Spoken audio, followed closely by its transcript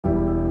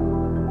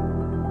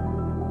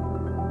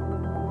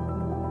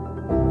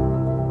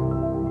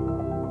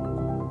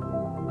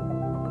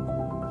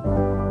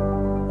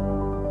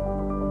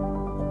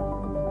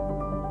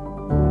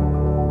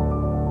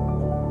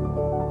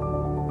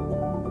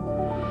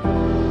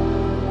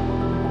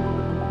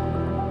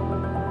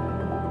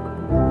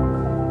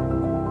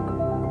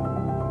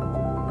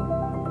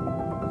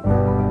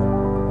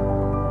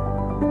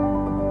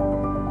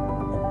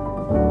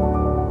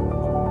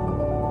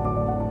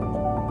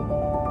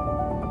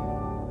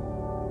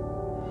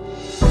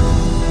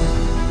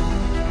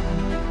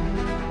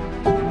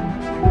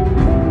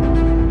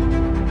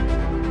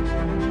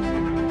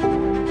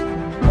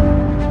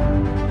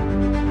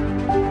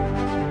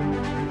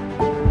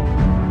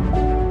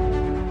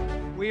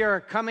We are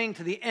coming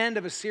to the end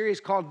of a series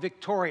called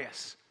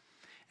Victorious.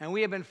 And we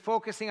have been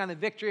focusing on the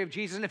victory of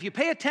Jesus. And if you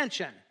pay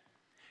attention,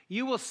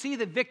 you will see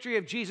the victory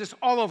of Jesus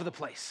all over the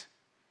place.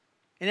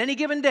 In any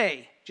given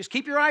day, just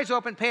keep your eyes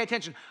open, pay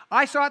attention.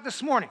 I saw it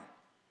this morning,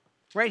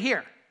 right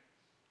here,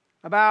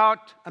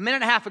 about a minute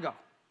and a half ago,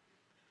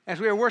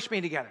 as we were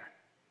worshiping together.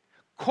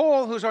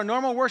 Cole, who's our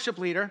normal worship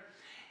leader,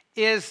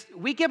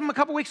 we give him a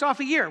couple weeks off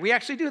a year. We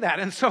actually do that.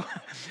 And so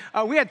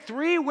we had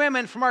 3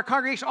 women from our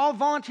congregation, all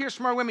volunteers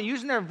from our women,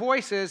 using their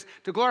voices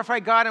to glorify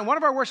God. And one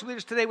of our worship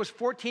leaders today was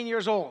 14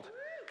 years old.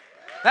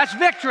 That's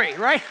victory,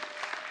 right?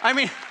 I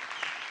mean,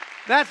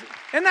 that's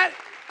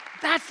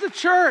the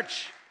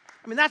church.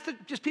 I mean, that's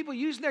just people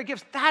using their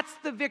gifts. That's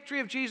the victory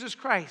of Jesus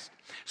Christ.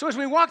 So as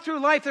we walk through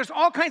life, there's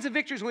all kinds of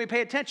victories when we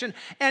pay attention.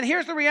 And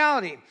here's the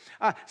reality.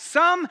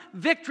 Some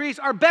victories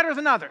are better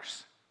than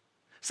others.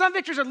 Some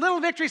victories are little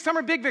victories, some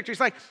are big victories.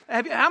 Like,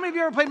 how many of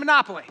you ever played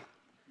Monopoly?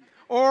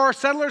 Or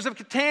Settlers of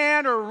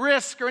Catan or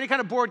Risk or any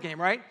kind of board game,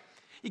 right?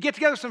 You get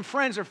together with some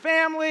friends or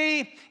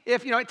family.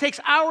 If it takes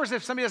hours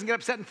if somebody doesn't get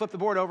upset and flip the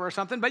board over or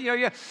something. But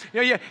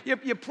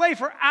you play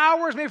for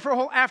hours, maybe for a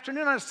whole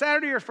afternoon on a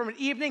Saturday or from an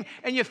evening,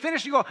 and you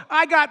finish. You go,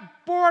 I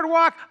got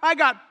Boardwalk, I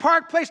got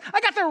Park Place, I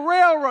got the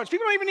railroads.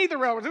 People don't even need the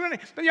railroads,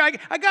 but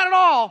I got it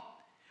all.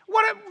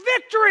 What a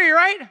victory,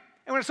 right? And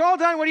when it's all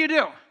done, what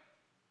do?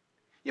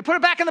 You put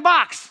it back in the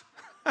box.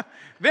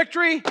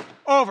 Victory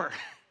over.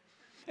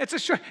 It's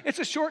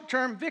a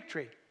short-term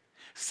victory.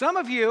 Some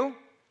of you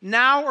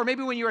now, or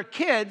maybe when you were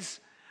kids,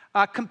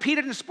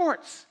 competed in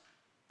sports.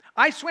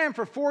 I swam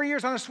for 4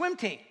 years on a swim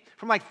team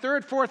from like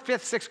 3rd, 4th,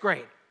 5th, 6th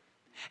grade.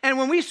 And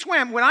when we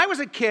swam, when I was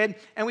a kid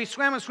and we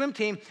swam on a swim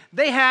team,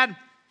 they had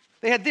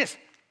this: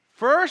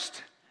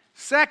 first,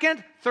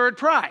 second, third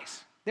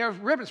prize. They were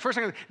ribbons, first,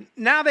 second.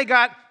 Now they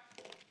got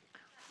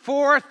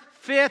 4th,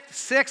 5th,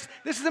 6th.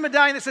 This is a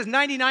medallion that says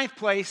 99th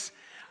place.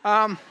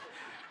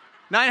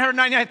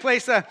 999th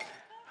place,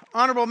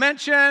 honorable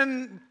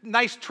mention,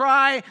 nice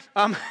try.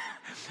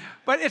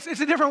 But it's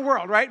a different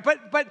world, right?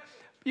 But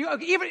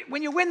even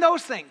when you win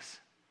those things,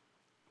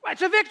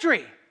 it's a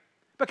victory.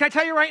 But can I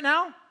tell you right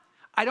now,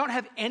 I don't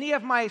have any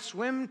of my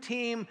swim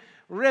team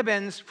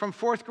ribbons from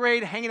 4th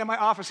grade hanging in my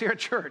office here at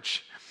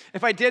church.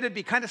 If I did, it'd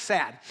be kind of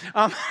sad.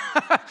 I'm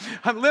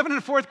living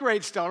in 4th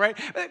grade still, right?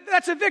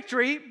 That's a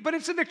victory, but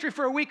it's a victory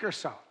for a week or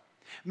so.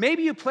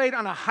 Maybe you played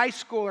on a high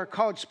school or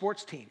college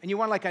sports team, and you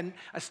won like a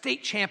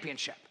state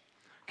championship.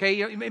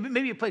 Okay,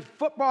 maybe you played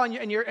football,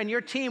 and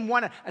your team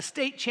won a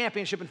state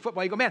championship in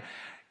football. You go, man,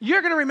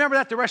 you're going to remember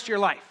that the rest of your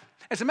life.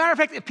 As a matter of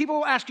fact, if people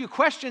will ask you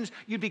questions,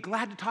 you'd be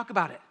glad to talk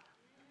about it.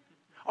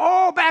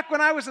 Oh, back when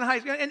I was in high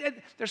school,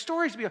 and there's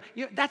stories to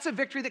be. That's a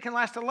victory that can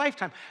last a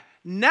lifetime.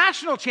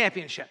 National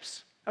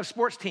championships of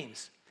sports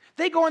teams,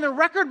 they go in the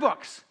record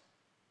books.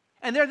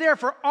 And they're there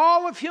for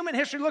all of human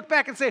history to look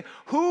back and say,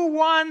 who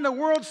won the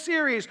World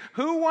Series?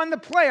 Who won the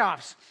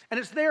playoffs? And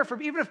it's there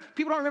for, even if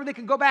people don't remember, they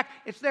can go back.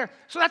 It's there.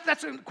 So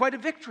that's quite a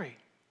victory.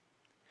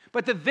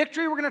 But the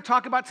victory we're going to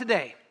talk about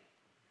today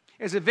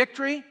is a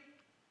victory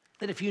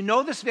that if you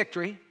know this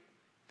victory,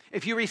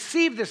 if you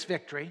receive this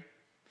victory,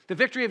 the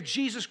victory of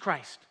Jesus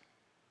Christ,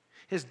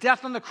 his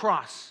death on the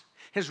cross,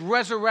 his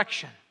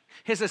resurrection,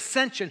 his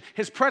ascension,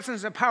 his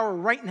presence and power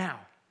right now,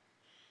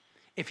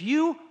 if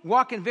you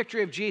walk in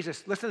victory of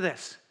Jesus, listen to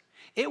this.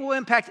 It will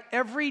impact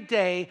every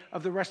day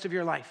of the rest of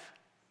your life.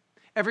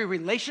 Every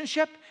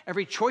relationship,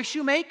 every choice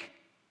you make,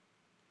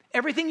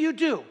 everything you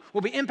do will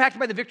be impacted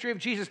by the victory of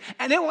Jesus,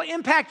 and it will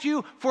impact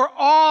you for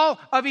all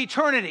of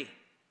eternity.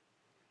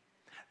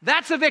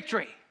 That's a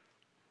victory.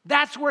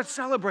 That's worth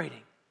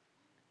celebrating.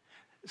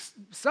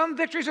 Some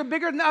victories are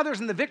bigger than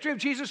others. In the victory of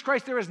Jesus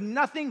Christ, there is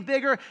nothing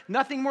bigger,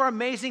 nothing more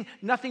amazing,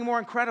 nothing more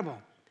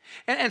incredible.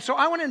 And so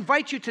I want to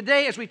invite you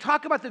today as we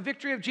talk about the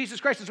victory of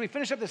Jesus Christ, as we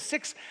finish up the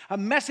 6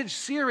 message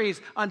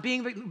series on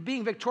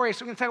being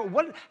victorious. We're going to talk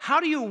about how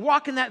do you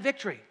walk in that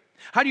victory?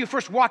 How do you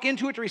first walk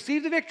into it to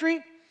receive the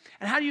victory?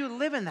 And how do you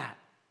live in that?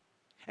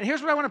 And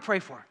here's what I want to pray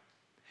for.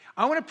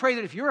 I want to pray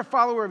that if you're a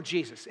follower of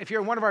Jesus, if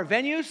you're in one of our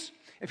venues,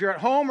 if you're at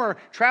home or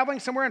traveling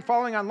somewhere and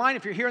following online,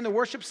 if you're here in the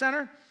worship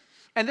center,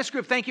 and this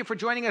group, thank you for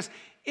joining us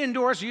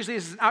indoors. Usually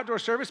this is an outdoor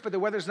service, but the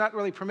weather's not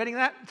really permitting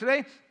that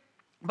today.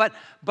 But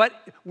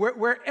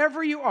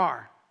wherever you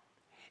are,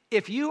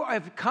 if you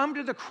have come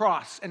to the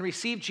cross and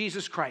received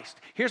Jesus Christ,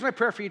 here's my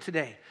prayer for you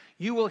today.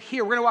 You will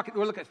hear, we'll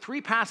look at 3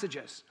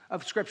 passages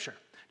of Scripture.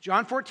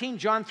 John 14,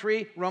 John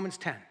 3, Romans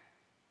 10.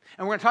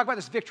 And we're going to talk about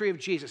this victory of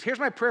Jesus. Here's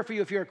my prayer for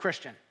you if you're a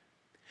Christian,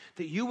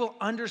 that you will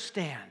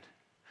understand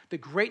the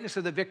greatness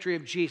of the victory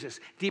of Jesus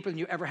deeper than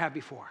you ever have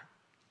before.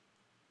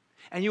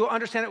 And you will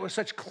understand it with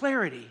such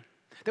clarity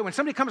that when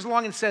somebody comes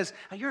along and says,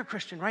 oh, you're a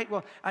Christian, right?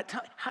 Well, how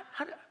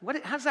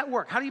does that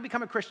work? How do you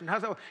become a Christian? How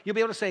does that work? You'll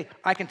be able to say,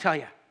 I can tell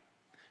you.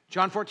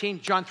 John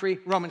 14, John 3,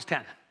 Romans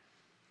 10.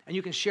 And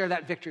you can share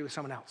that victory with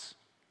someone else.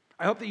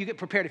 I hope that you get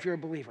prepared if you're a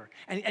believer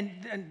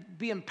and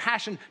be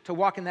impassioned to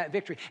walk in that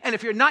victory. And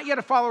if you're not yet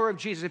a follower of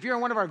Jesus, if you're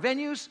in one of our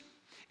venues,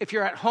 if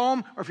you're at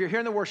home, or if you're here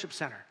in the worship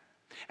center,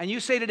 and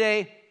you say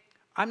today,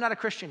 I'm not a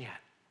Christian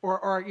yet,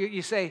 or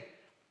you say,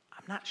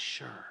 I'm not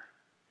sure.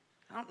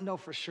 I don't know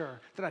for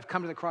sure that I've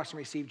come to the cross and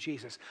received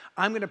Jesus.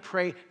 I'm going to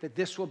pray that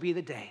this will be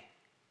the day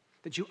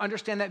that you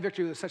understand that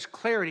victory with such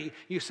clarity,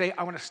 you say,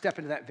 I want to step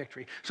into that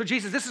victory. So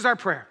Jesus, this is our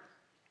prayer.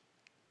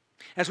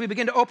 As we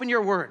begin to open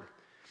your word,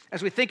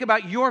 as we think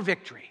about your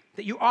victory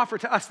that you offer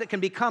to us that can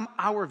become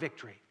our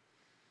victory,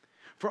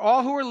 for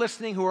all who are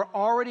listening, who are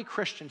already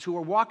Christians, who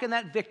are walking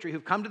that victory,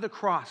 who've come to the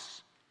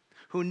cross,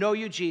 who know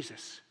you,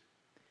 Jesus,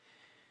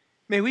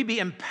 may we be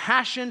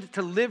impassioned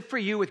to live for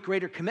you with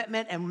greater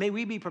commitment, and may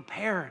we be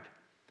prepared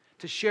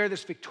to share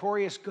this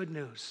victorious good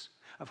news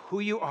of who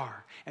you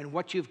are and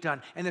what you've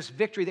done, and this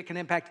victory that can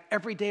impact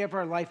every day of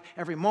our life,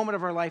 every moment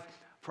of our life,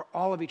 for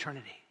all of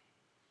eternity.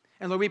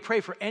 And Lord, we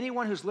pray for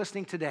anyone who's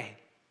listening today,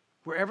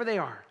 wherever they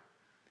are,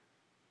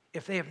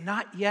 if they have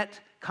not yet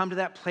come to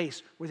that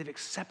place where they've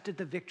accepted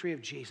the victory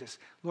of Jesus,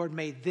 Lord,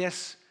 may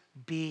this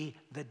be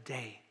the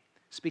day.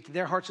 Speak to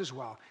their hearts as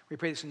well. We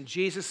pray this in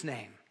Jesus'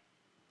 name.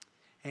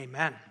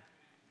 Amen.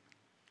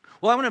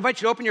 Well, I want to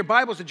invite you to open your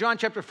Bibles to John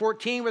chapter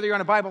 14, whether you're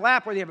on a Bible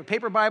app, whether you have a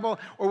paper Bible,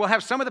 or we'll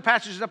have some of the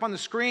passages up on the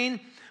screen.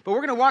 But we're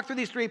going to walk through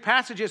these three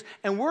passages,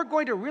 and we're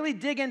going to really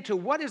dig into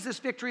what is this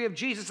victory of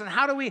Jesus and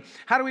how do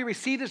we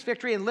receive this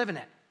victory and live in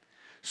it.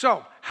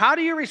 So, how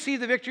do you receive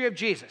the victory of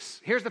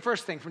Jesus? Here's the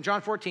first thing from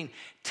John 14.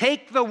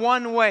 Take the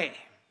one way.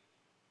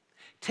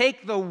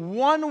 Take the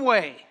one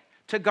way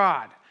to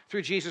God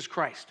through Jesus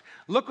Christ.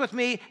 Look with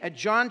me at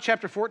John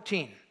chapter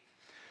 14.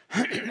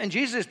 And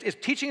Jesus is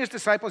teaching his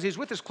disciples. He's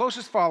with his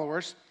closest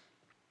followers.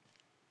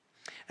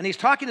 And he's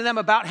talking to them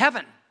about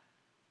heaven,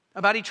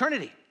 about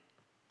eternity.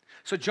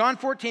 So John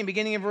 14,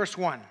 beginning in verse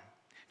 1.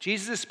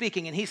 Jesus is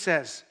speaking, and he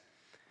says,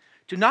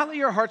 do not let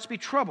your hearts be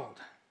troubled.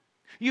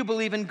 You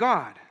believe in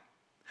God.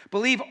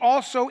 Believe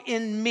also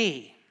in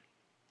me.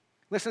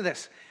 Listen to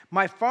this.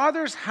 My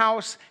Father's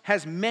house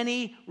has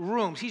many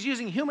rooms. He's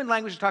using human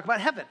language to talk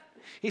about heaven.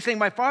 He's saying,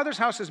 my Father's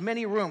house has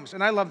many rooms.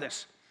 And I love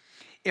this.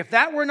 If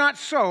that were not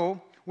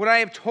so, would I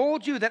have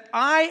told you that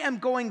I am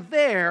going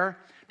there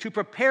to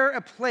prepare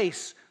a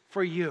place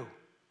for you?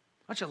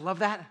 Don't you love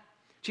that?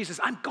 Jesus,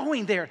 I'm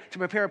going there to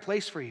prepare a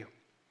place for you.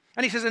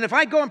 And he says, and if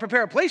I go and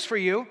prepare a place for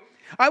you,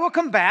 I will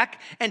come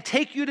back and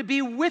take you to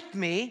be with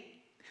me,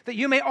 that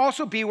you may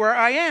also be where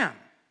I am.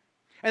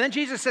 And then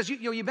Jesus says,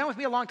 you've been with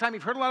me a long time,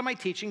 you've heard a lot of my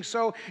teaching,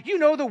 so you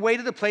know the way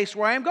to the place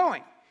where I am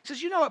going. He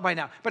says, you know it by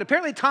now. But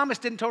apparently Thomas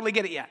didn't totally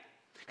get it yet.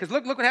 Because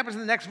look what happens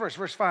in the next verse,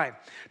 verse 5.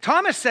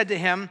 Thomas said to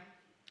him,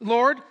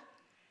 Lord,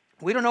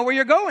 we don't know where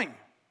you're going,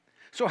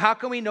 so how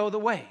can we know the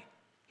way?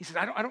 He says,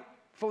 I don't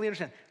fully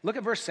understand. Look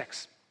at verse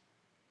 6.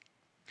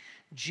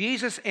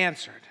 Jesus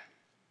answered,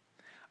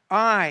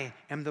 I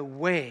am the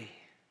way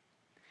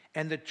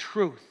and the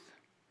truth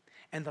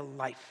and the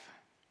life.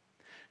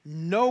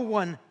 No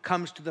one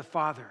comes to the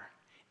Father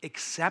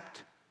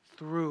except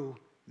through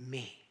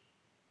me.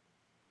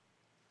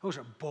 Those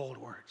are bold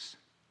words.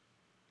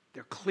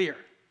 They're clear.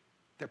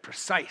 They're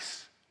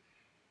precise.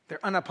 They're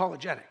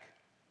unapologetic.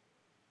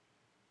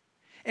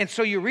 And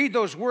so you read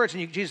those words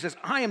and Jesus says,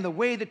 I am the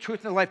way, the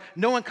truth, and the life.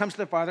 No one comes to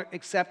the Father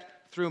except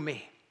through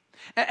me.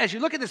 As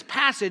you look at this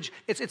passage,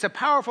 it's a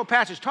powerful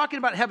passage talking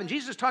about heaven.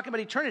 Jesus is talking about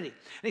eternity.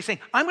 And he's saying,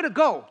 I'm going to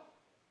go.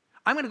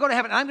 I'm going to go to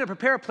heaven. I'm going to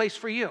prepare a place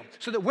for you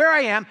so that where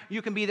I am,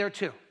 you can be there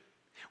too.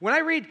 When I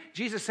read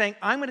Jesus saying,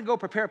 I'm going to go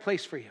prepare a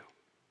place for you,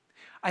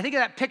 I think of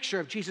that picture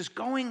of Jesus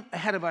going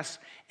ahead of us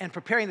and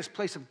preparing this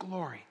place of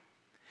glory.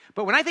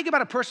 But when I think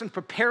about a person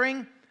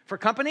preparing for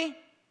company,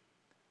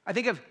 I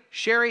think of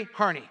Sherry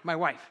Harney, my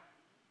wife.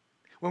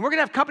 When we're going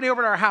to have company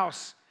over at our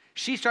house,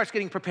 she starts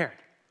getting prepared.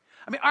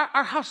 I mean,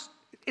 our house,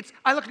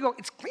 I look and go,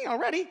 it's clean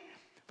already.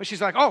 But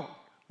she's like, oh,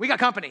 we got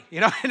company,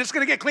 and it's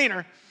going to get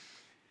cleaner.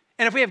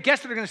 And if we have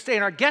guests that are going to stay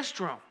in our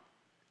guest room,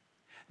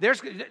 there's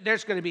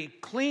going to be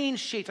clean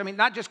sheets. I mean,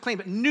 not just clean,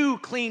 but new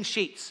clean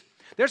sheets.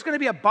 There's going to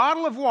be a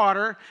bottle of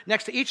water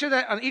next to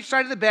on each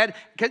side of the bed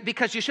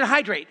because you should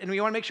hydrate. And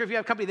we want to make sure if you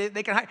have company,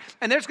 they can hydrate.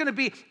 And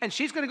and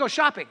she's going to go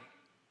shopping.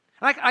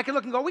 And I can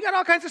look and go, we got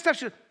all kinds of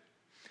stuff.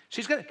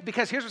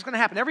 Because here's what's going to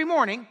happen. Every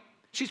morning,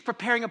 she's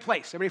preparing a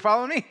place. Everybody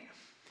following me?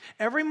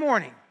 Every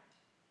morning,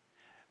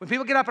 when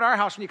people get up at our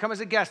house, when you come as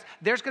a guest,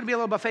 there's going to be a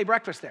little buffet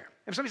breakfast there.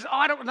 If somebody says,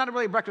 I'm not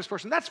really a breakfast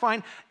person, that's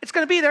fine. It's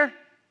going to be there. And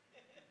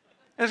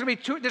there's going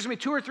to be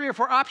 2 or 3 or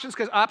 4 options,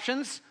 because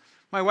options,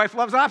 my wife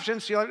loves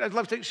options. She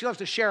loves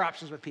to share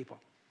options with people.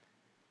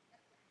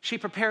 She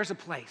prepares a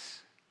place.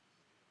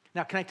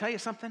 Now, can I tell you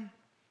something?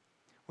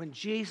 When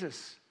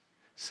Jesus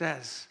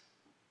says,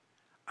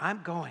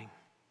 I'm going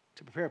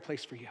to prepare a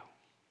place for you,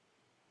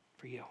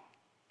 for you,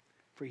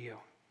 for you.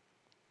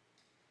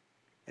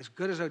 As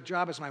good as a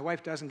job as my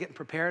wife does in getting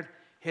prepared,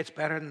 it's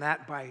better than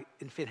that by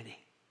infinity.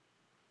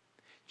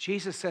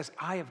 Jesus says,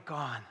 I have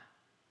gone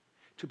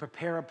to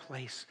prepare a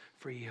place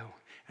for you,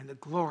 and the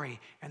glory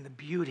and the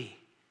beauty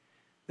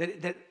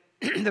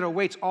that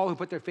awaits all who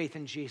put their faith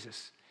in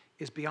Jesus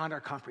is beyond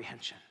our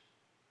comprehension.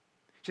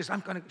 Jesus,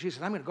 I'm going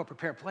to go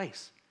prepare a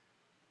place.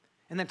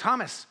 And then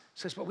Thomas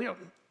says, but we don't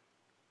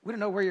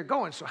know where you're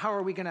going, so how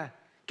are we going to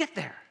get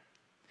there?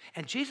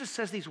 And Jesus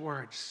says these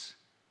words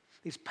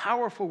These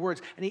powerful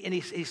words. And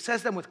he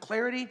says them with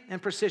clarity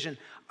and precision.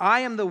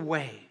 I am the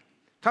way.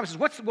 Thomas says,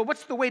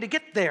 what's the way to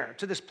get there,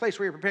 to this place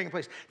where you're preparing a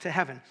place, to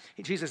heaven?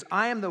 Jesus says,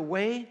 I am the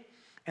way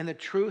and the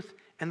truth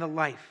and the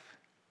life.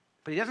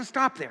 But he doesn't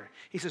stop there.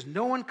 He says,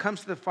 no one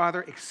comes to the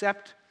Father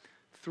except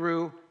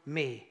through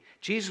me.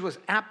 Jesus was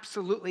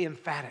absolutely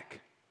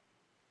emphatic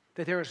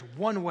that there is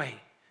one way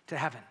to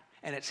heaven,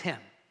 and it's him.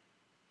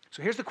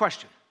 So here's the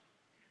question.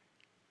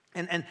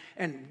 And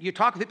you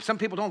talk with people, some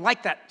people don't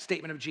like that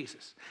statement of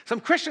Jesus. Some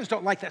Christians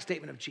don't like that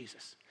statement of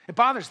Jesus. It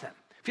bothers them.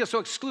 It feels so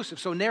exclusive,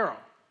 so narrow.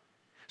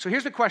 So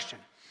here's the question.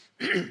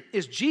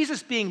 Is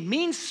Jesus being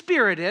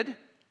mean-spirited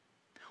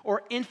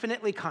or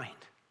infinitely kind?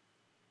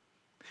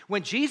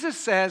 When Jesus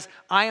says,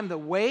 I am the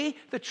way,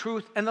 the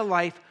truth, and the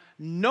life,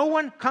 no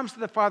one comes to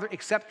the Father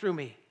except through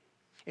me.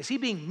 Is he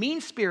being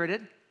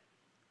mean-spirited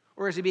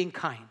or is he being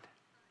kind?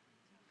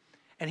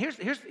 And here's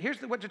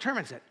what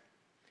determines it.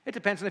 It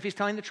depends on if he's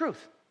telling the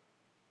truth.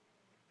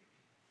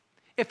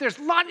 If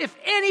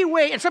any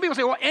way, and some people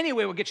say, well, any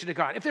way will get you to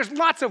God. If there's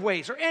lots of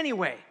ways or any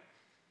way,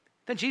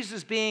 then Jesus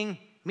is being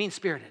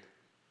mean-spirited.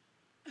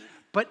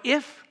 But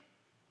if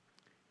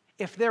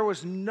there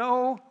was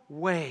no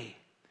way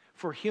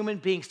for human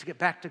beings to get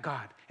back to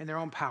God in their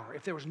own power,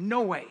 if there was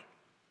no way,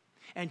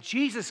 and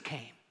Jesus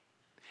came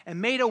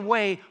and made a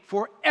way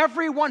for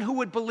everyone who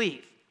would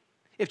believe,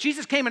 if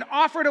Jesus came and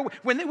offered a way,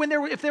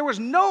 if there was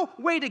no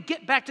way to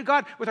get back to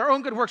God with our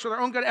own good works, with our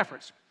own good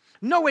efforts,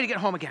 no way to get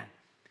home again,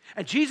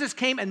 and Jesus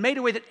came and made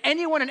a way that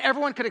anyone and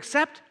everyone could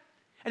accept,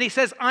 and he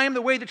says, I am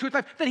the way, the truth,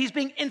 life, then he's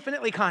being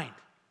infinitely kind.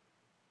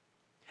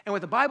 And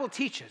what the Bible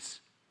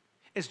teaches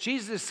is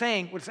Jesus is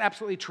saying what is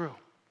absolutely true.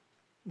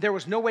 There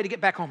was no way to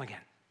get back home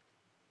again.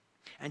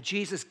 And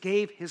Jesus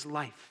gave his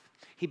life.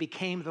 He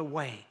became the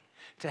way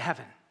to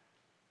heaven.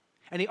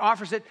 And he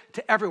offers it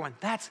to everyone.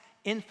 That's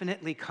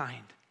infinitely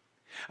kind.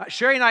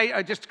 Sherry and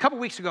I, just a couple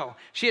weeks ago,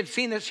 she had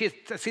seen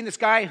this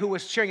guy who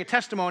was sharing a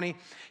testimony.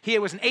 He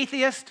was an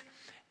atheist,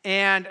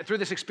 and through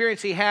this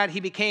experience he had, he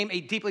became a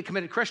deeply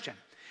committed Christian.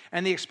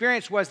 And the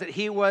experience was that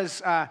he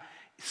was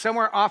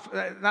somewhere off,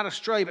 not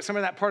Australia, but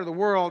somewhere in that part of the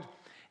world,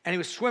 and he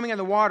was swimming in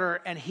the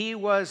water, and he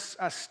was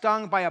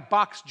stung by a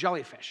box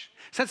jellyfish.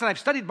 Since then, I've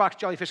studied box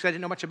jellyfish because I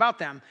didn't know much about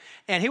them,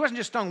 and he wasn't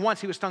just stung once,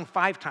 he was stung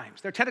 5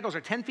 times. Their tentacles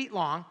are 10 feet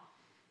long,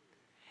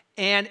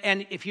 and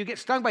if you get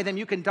stung by them,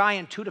 you can die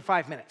in 2 to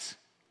 5 minutes,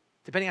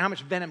 depending on how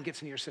much venom gets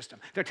into your system.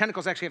 Their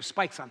tentacles actually have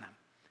spikes on them.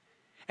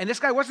 And this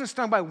guy wasn't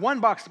stung by one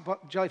box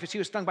jellyfish, he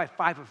was stung by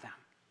 5 of them.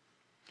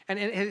 And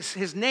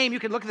his name, you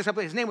can look this up,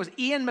 his name was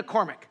Ian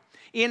McCormick.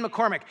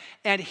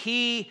 And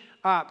he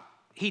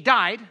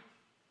died.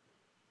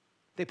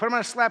 They put him on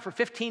a slab for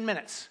 15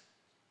 minutes.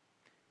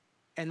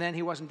 And then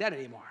he wasn't dead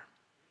anymore.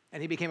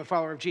 And he became a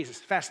follower of Jesus.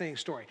 Fascinating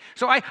story.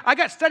 So I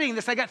got studying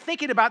this. I got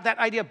thinking about that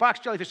idea of box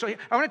jellyfish. So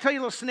I want to tell you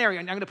a little scenario,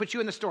 and I'm going to put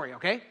you in the story,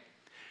 okay?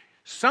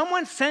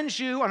 Someone sends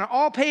you on an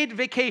all-paid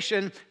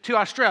vacation to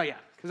Australia,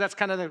 because that's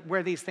kind of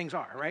where these things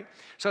are, right?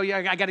 So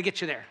I got to get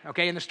you there,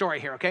 okay, in the story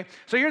here, okay?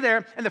 So you're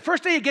there, and the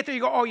first day you get there,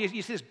 you go, oh, you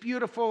see this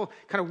beautiful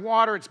kind of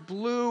water. It's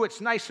blue. It's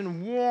nice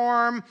and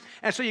warm.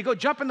 And so you go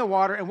jump in the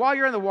water, and while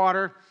you're in the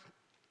water,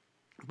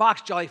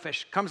 box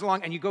jellyfish comes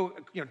along, and you go,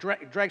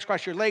 drags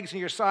across your legs and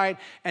your side,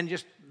 and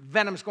just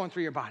venom's going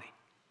through your body.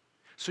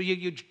 So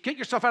you get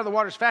yourself out of the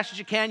water as fast as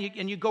you can,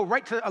 and you go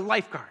right to a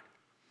lifeguard.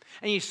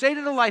 And you say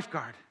to the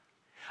lifeguard,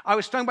 I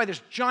was stung by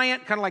this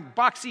giant, kind of like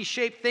boxy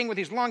shaped thing with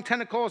these long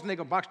tentacles, and they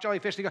go, box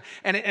jellyfish, they go,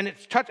 and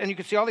it's touched, and you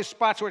can see all these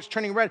spots where it's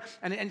turning red,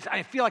 and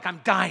I feel like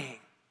I'm dying.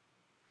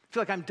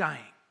 Now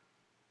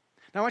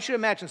I want you to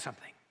imagine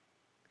something.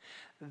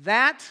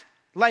 That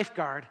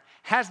lifeguard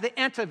has the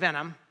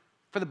antivenom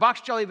for the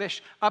box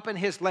jellyfish up in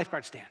his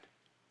lifeguard stand.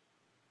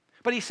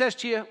 But he says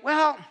to you,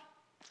 well,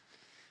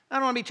 I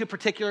don't want to be too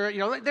particular.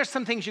 There's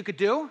some things you could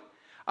do.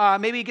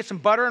 Maybe you get some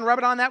butter and rub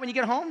it on that when you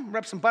get home.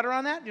 Rub some butter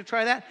on that. You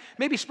try that.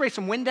 Maybe spray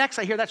some Windex.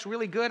 I hear that's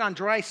really good on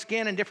dry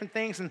skin and different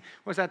things. And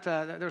what was that?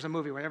 There was a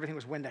movie where everything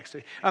was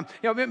Windex.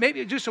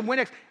 Maybe do some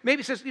Windex.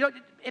 Maybe it says,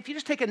 if you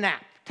just take a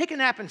nap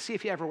and see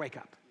if you ever wake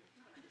up.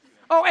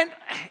 Oh,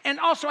 and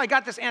also I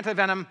got this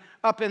antivenom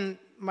up in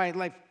my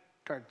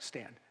lifeguard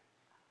stand.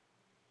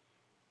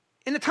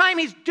 In the time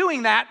he's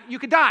doing that, you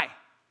could die.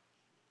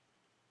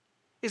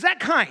 Is that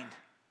kind?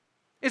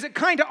 Is it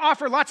kind to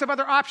offer lots of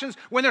other options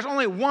when there's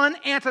only one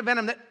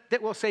antivenom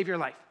that will save your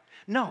life?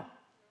 No.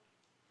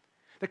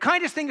 The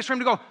kindest thing is for him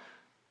to go,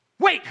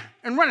 wait,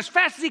 and run as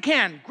fast as he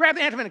can, grab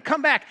the antivenom,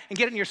 come back, and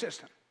get it in your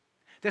system.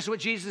 This is what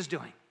Jesus is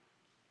doing.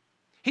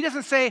 He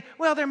doesn't say,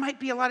 well, there might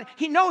be a lot of...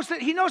 He knows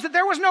that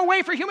there was no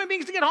way for human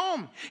beings to get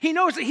home. He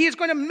knows that he is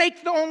going to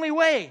make the only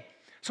way.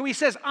 So he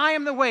says, I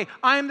am the way,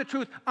 I am the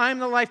truth, I am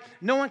the life.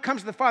 No one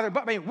comes to the Father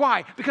but me.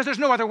 Why? Because there's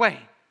no other way.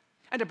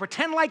 And to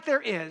pretend like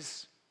there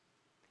is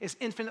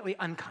infinitely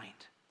unkind.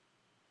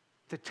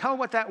 To tell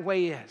what that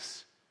way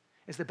is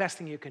the best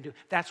thing you can do.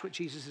 That's what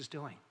Jesus is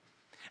doing.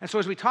 And so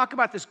as we talk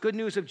about this good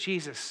news of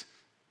Jesus,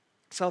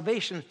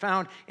 salvation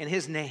found in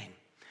his name,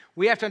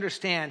 we have to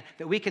understand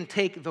that we can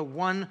take the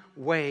one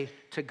way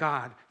to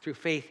God through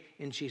faith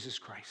in Jesus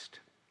Christ.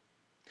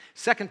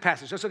 Second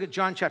passage, let's look at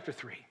John chapter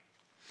 3.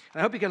 And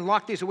I hope you can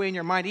lock these away in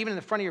your mind, even in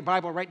the front of your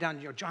Bible, write down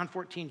John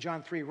 14,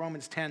 John 3,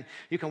 Romans 10.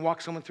 You can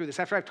walk someone through this.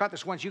 After I've taught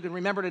this once, you can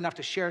remember it enough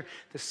to share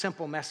the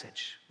simple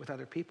message with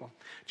other people.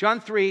 John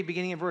 3,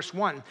 beginning in verse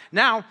 1.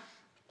 Now,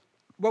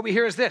 what we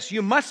hear is this: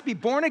 you must be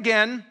born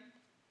again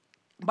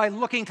by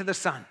looking to the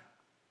Son.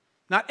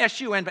 Not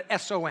S-U-N, but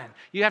S-O-N.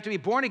 You have to be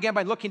born again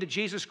by looking to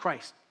Jesus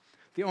Christ,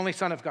 the only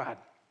Son of God.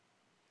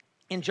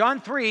 In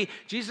John 3,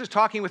 Jesus is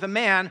talking with a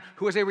man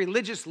who is a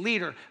religious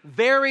leader,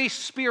 very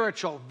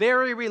spiritual,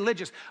 very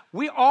religious.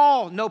 We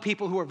all know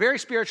people who are very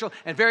spiritual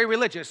and very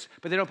religious,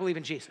 but they don't believe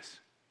in Jesus.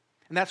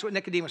 And that's what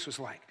Nicodemus was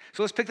like.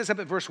 So let's pick this up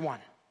at verse 1.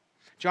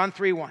 John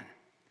 3:1.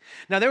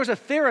 Now there was a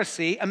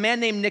Pharisee, a man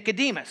named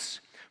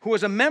Nicodemus, who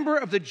was a member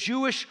of the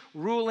Jewish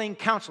ruling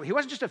council. He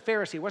wasn't just a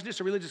Pharisee, he wasn't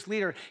just a religious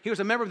leader. He was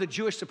a member of the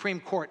Jewish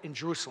Supreme Court in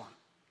Jerusalem.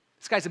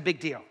 This guy's a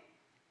big deal.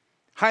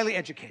 Highly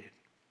educated.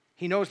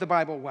 He knows the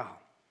Bible well.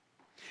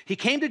 He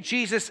came to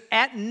Jesus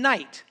at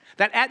night.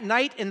 That at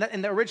night in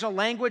the original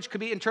language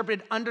could be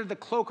interpreted under the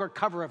cloak or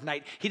cover of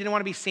night. He didn't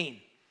want to be seen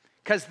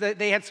because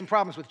they had some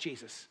problems with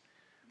Jesus,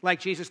 like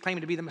Jesus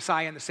claiming to be the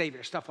Messiah and the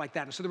Savior, stuff like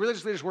that. And so the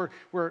religious leaders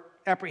were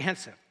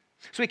apprehensive.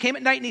 So he came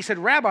at night and he said,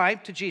 Rabbi,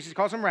 to Jesus, he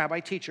calls him Rabbi,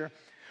 teacher,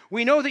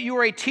 we know that you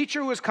are a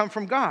teacher who has come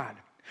from God.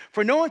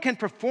 For no one can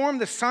perform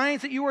the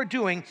signs that you are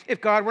doing if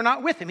God were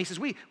not with him. He says,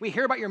 we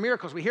hear about your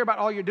miracles. We hear about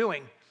all you're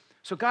doing.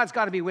 So God's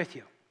got to be with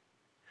you.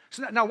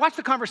 So now watch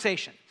the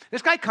conversation.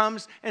 This guy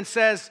comes and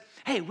says,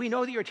 hey, we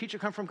know that you're a teacher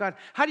come from God.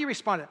 How do you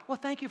respond? Well,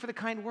 thank you for the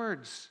kind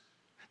words.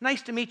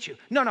 Nice to meet you.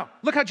 No.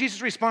 Look how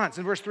Jesus responds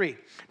in verse 3.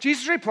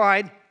 Jesus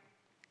replied,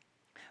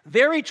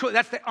 very true.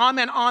 That's the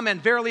amen, amen,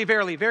 verily,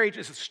 verily. Very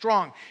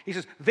strong. He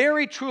says,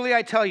 very truly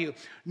I tell you,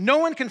 no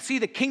one can see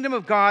the kingdom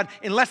of God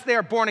unless they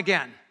are born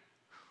again.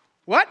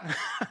 What?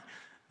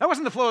 That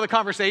wasn't the flow of the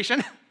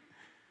conversation.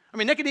 I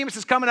mean, Nicodemus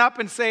is coming up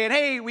and saying,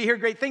 hey, we hear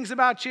great things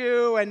about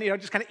you, and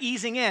just kind of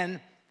easing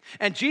in.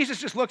 And Jesus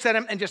just looks at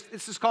him and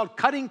this is called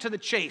cutting to the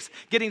chase,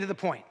 getting to the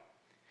point.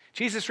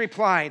 Jesus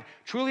replied,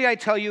 truly I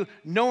tell you,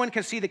 no one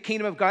can see the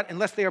kingdom of God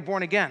unless they are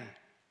born again.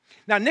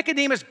 Now,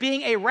 Nicodemus,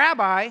 being a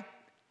rabbi,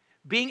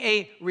 being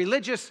a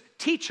religious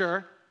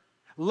teacher,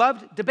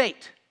 loved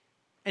debate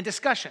and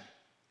discussion.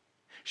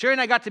 Sherry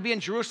and I got to be in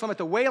Jerusalem at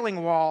the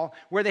Wailing Wall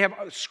where they have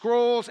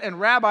scrolls and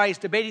rabbis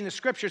debating the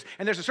scriptures,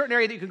 and there's a certain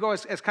area that you can go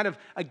as kind of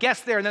a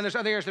guest there, and then there's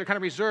other areas that are kind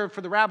of reserved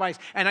for the rabbis.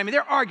 And I mean,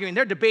 they're arguing,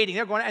 they're debating,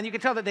 they're going, and you can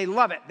tell that they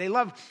love it. They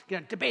love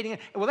debating it.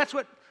 Well, that's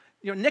what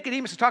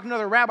Nicodemus is talking to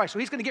another rabbi, so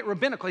he's going to get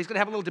rabbinical. He's going to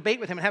have a little debate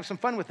with him and have some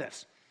fun with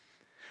this.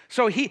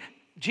 So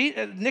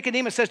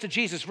Nicodemus says to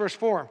Jesus, verse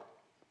 4,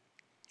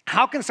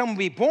 how can someone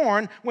be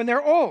born when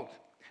they're old?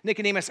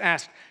 Nicodemus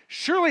asked,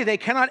 surely they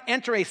cannot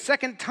enter a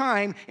second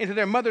time into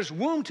their mother's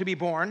womb to be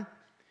born.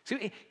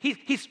 See,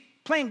 he's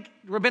playing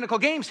rabbinical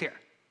games here.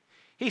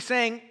 He's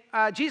saying,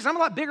 Jesus, I'm a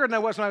lot bigger than I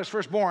was when I was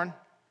first born.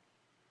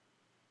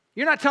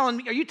 You're not telling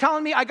me, are you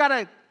telling me I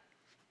got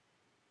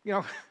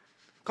to,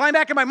 climb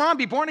back in my mom,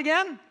 be born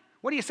again?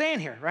 What are you saying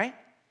here, right?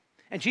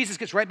 And Jesus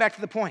gets right back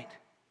to the point.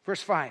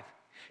 Verse 5,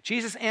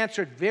 Jesus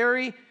answered,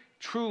 very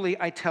truly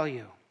I tell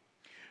you,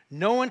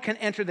 no one can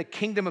enter the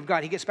kingdom of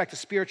God. He gets back to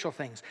spiritual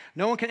things.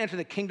 No one can enter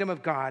the kingdom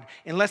of God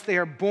unless they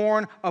are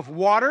born of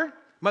water.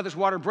 Mother's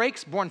water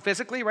breaks, born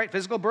physically, right?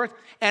 Physical birth.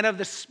 And of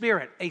the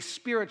Spirit, a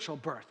spiritual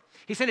birth.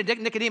 He said to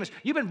Nicodemus,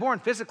 you've been born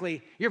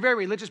physically. You're very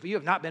religious, but you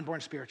have not been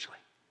born spiritually.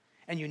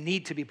 And you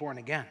need to be born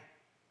again.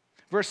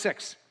 Verse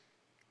 6.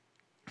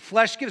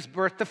 Flesh gives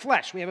birth to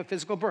flesh. We have a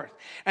physical birth.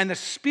 And the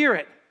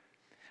Spirit,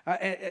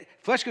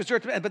 flesh gives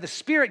birth, but the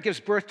Spirit gives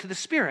birth to the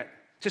Spirit,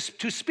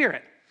 to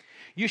spirit.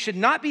 You should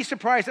not be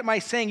surprised at my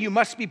saying you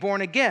must be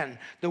born again.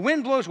 The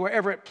wind blows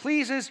wherever it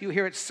pleases. You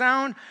hear its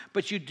sound,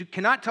 but you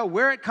cannot tell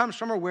where it comes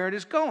from or where it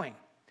is going.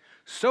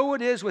 So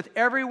it is with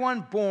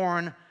everyone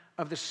born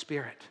of the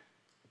Spirit.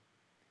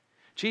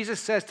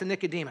 Jesus says to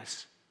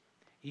Nicodemus,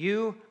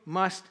 you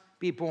must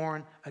be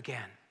born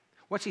again.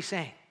 What's he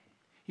saying?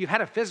 You've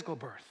had a physical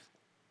birth,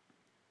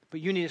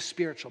 but you need a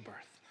spiritual birth.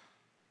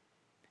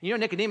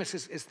 Nicodemus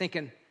is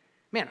thinking,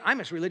 man,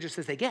 I'm as religious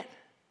as they get.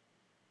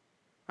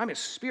 I'm as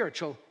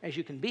spiritual as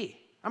you can be.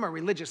 I'm a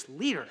religious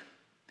leader.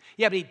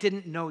 Yeah, but he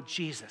didn't know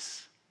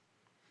Jesus.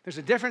 There's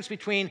a difference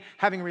between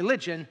having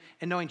religion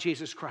and knowing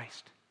Jesus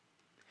Christ.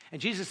 And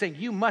Jesus is saying,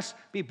 you must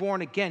be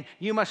born again.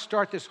 You must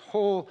start this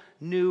whole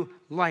new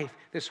life,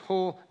 this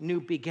whole new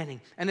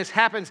beginning. And this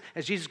happens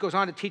as Jesus goes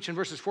on to teach in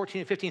verses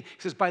 14 and 15. He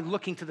says, by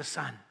looking to the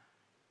Son.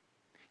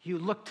 You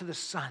look to the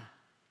Son.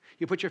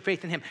 You put your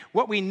faith in him.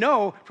 What we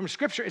know from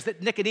Scripture is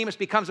that Nicodemus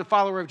becomes a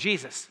follower of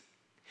Jesus.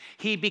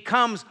 He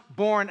becomes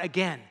born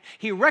again.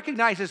 He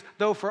recognizes,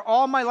 though for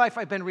all my life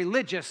I've been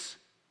religious,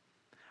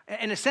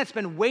 in a sense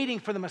been waiting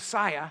for the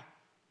Messiah,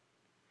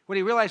 what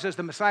he realized is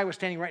the Messiah was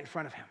standing right in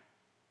front of him.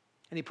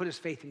 And he put his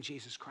faith in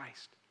Jesus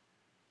Christ.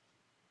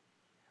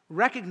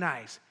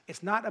 Recognize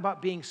it's not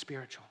about being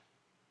spiritual.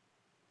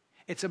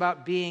 It's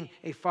about being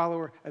a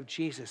follower of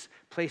Jesus,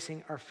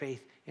 placing our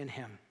faith in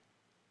him.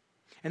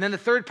 And then the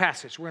third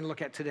passage we're going to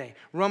look at today,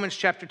 Romans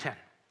chapter 10.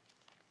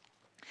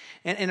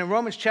 And in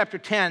Romans chapter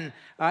 10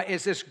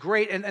 is this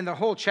great, and the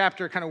whole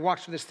chapter kind of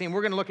walks through this theme.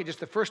 We're going to look at just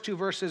the first two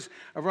verses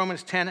of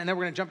Romans 10, and then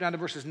we're going to jump down to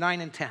verses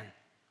 9 and 10.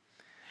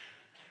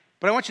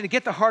 But I want you to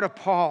get the heart of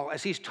Paul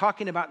as he's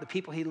talking about the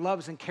people he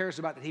loves and cares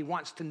about, that he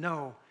wants to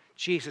know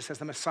Jesus as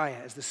the Messiah,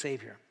 as the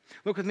Savior.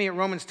 Look with me at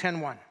Romans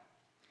 10:1.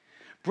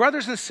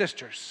 Brothers and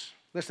sisters,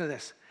 listen to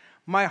this.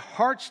 My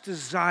heart's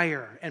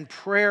desire and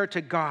prayer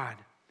to God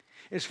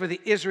is for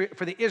the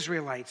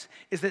Israelites,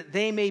 is that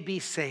they may be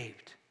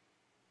saved.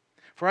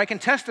 For I can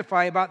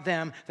testify about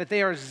them that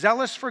they are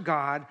zealous for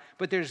God,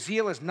 but their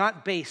zeal is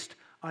not based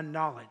on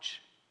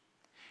knowledge.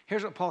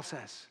 Here's what Paul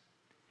says.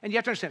 And you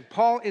have to understand,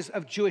 Paul is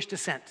of Jewish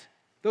descent.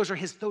 Those are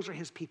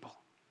his people.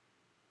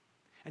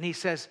 And he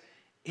says,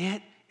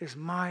 it is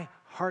my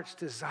heart's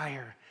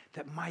desire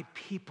that my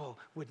people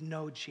would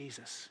know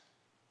Jesus.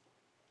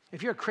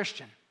 If you're a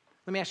Christian,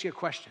 let me ask you a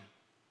question.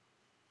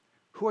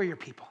 Who are your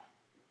people?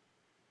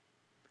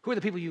 Who are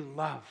the people you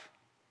love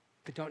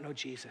that don't know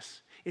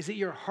Jesus? Is it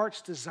your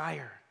heart's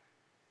desire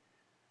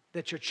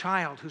that your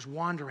child who's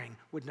wandering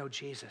would know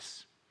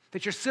Jesus?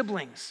 That your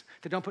siblings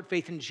that don't put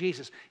faith in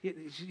Jesus,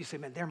 you say,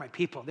 man, they're my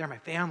people, they're my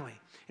family.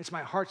 It's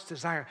my heart's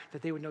desire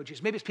that they would know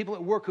Jesus. Maybe it's people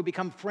at work who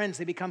become friends,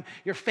 they become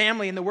your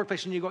family in the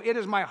workplace, and you go, it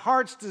is my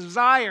heart's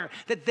desire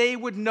that they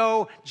would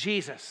know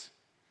Jesus.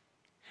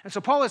 And so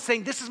Paul is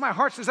saying, this is my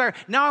heart's desire.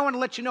 Now I want to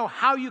let you know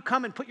how you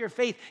come and put your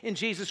faith in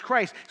Jesus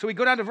Christ. So we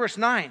go down to verse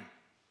 9.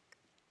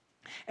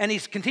 And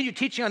he's continued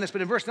teaching on this,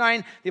 but in verse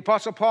 9, the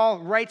Apostle Paul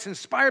writes,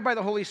 inspired by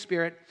the Holy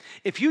Spirit,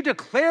 if you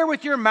declare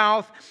with your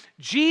mouth,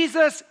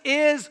 Jesus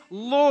is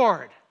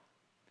Lord.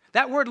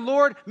 That word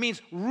Lord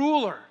means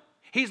ruler.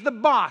 He's the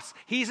boss.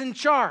 He's in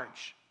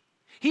charge.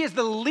 He is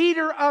the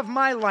leader of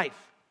my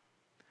life.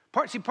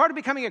 Part of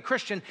becoming a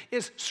Christian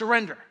is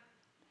surrender.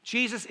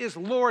 Jesus is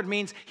Lord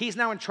means he's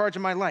now in charge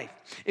of my life.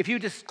 If you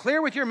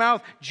declare with your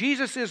mouth,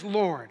 Jesus is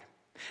Lord,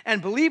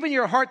 and believe in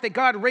your heart that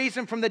God raised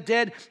him from the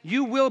dead,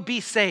 you will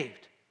be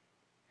saved.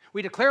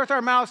 We declare with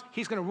our mouths,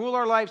 he's going to rule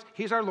our lives,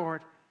 he's our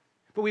Lord.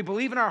 But we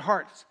believe in our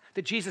hearts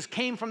that Jesus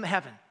came from the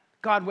heaven,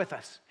 God with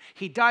us.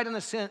 He died on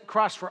the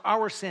cross for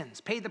our sins,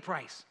 paid the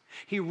price.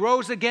 He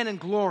rose again in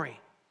glory,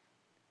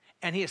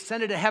 and he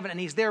ascended to heaven, and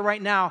he's there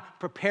right now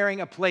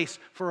preparing a place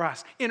for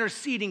us,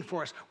 interceding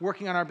for us,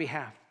 working on our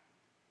behalf.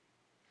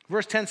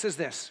 Verse 10 says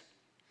this,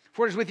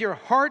 for it is with your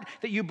heart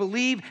that you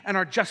believe and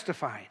are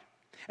justified,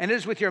 and it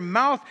is with your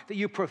mouth that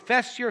you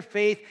profess your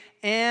faith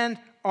and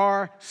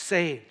are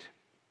saved.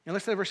 Now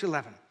listen to verse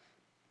 11.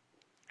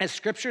 As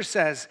Scripture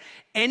says,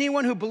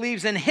 anyone who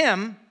believes in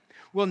him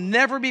will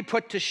never be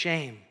put to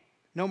shame.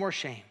 No more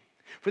shame.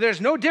 For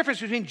there's no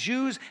difference between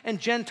Jews and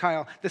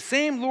Gentile. The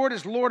same Lord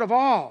is Lord of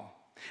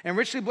all, and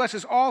richly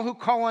blesses all who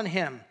call on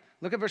him.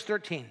 Look at verse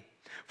 13.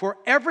 For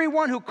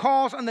everyone who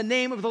calls on the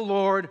name of the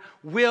Lord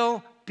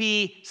will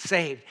be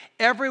saved.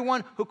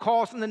 Everyone who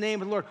calls on the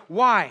name of the Lord.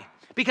 Why?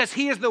 Because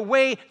he is the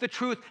way, the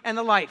truth, and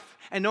the life.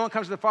 And no one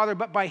comes to the Father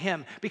but by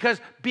him.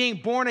 Because being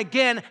born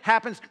again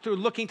happens through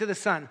looking to the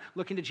Son,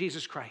 looking to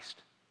Jesus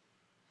Christ.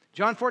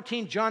 John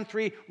 14, John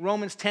 3,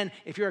 Romans 10.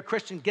 If you're a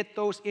Christian, get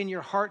those in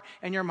your heart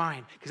and your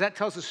mind. Because that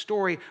tells the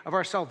story of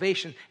our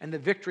salvation and the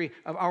victory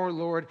of our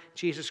Lord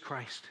Jesus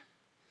Christ.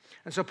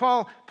 And so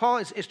Paul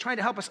is trying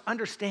to help us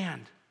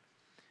understand.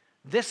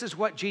 This is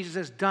what Jesus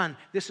has done.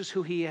 This is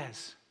who he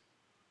is.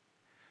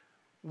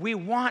 We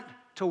want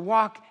to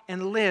walk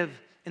and live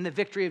in the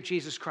victory of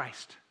Jesus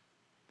Christ.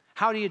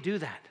 How do you do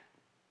that?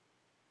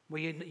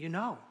 Well, you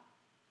know.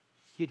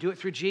 You do it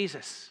through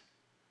Jesus.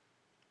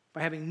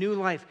 By having new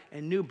life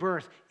and new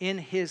birth in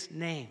his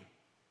name.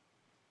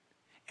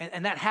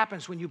 And that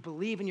happens when you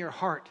believe in your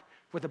heart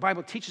what the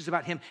Bible teaches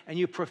about him and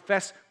you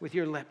profess with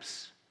your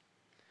lips.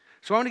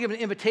 So I want to give an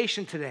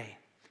invitation today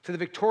to the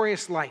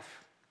victorious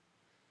life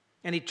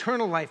and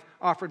eternal life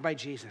offered by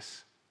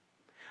Jesus.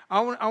 I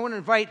want to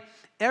invite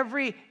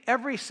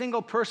every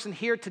single person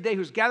here today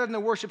who's gathered in the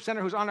worship center,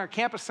 who's on our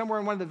campus somewhere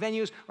in one of the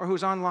venues, or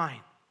who's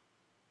online,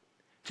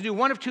 to do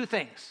one of two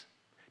things.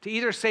 To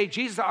either say,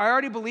 Jesus, I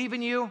already believe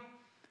in you,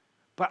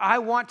 but I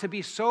want to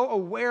be so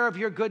aware of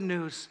your good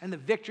news and the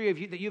victory of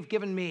you that you've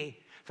given me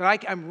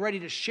that I'm ready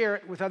to share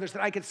it with others,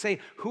 that I could say,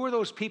 who are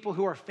those people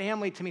who are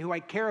family to me, who I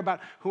care about,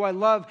 who I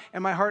love,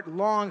 and my heart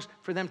longs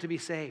for them to be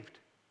saved.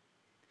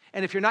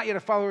 And if you're not yet a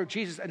follower of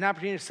Jesus, an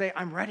opportunity to say,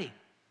 I'm ready.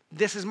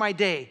 This is my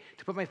day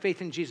to put my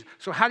faith in Jesus.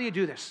 So how do you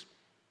do this?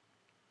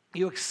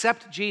 You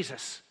accept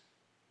Jesus,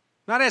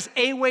 not as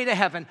a way to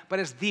heaven, but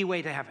as the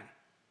way to heaven.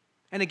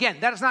 And again,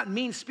 that is not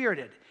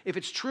mean-spirited. If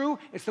it's true,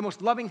 it's the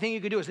most loving thing you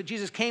could do, is that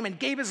Jesus came and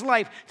gave his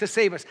life to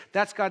save us.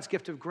 That's God's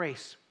gift of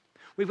grace.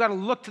 We've got to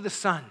look to the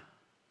Son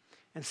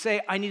and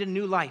say, I need a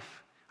new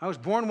life. I was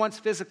born once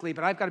physically,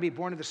 but I've got to be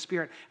born of the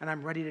Spirit, and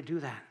I'm ready to do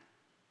that.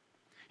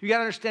 You got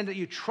to understand that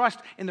you trust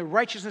in the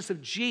righteousness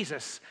of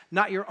Jesus,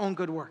 not your own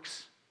good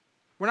works.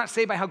 We're not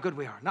saved by how good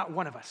we are, not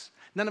one of us.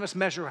 None of us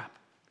measure up.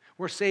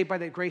 We're saved by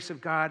the grace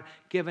of God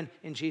given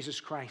in Jesus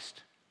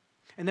Christ.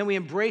 And then we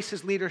embrace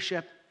his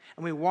leadership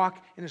and we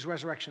walk in his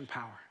resurrection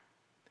power.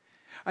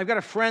 I've got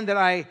a friend that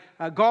I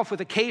golf with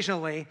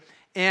occasionally,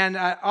 And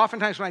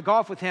oftentimes when I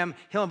golf with him,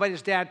 he'll invite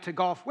his dad to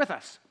golf with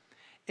us.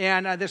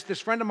 And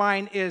this friend of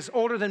mine is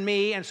older than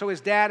me, and so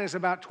his dad is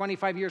about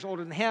 25 years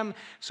older than him.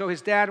 So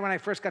his dad, when I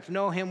first got to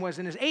know him, was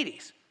in his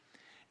 80s.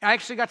 I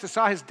actually got to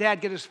saw his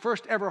dad get his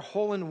first ever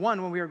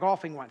hole-in-one when we were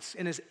golfing once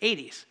in his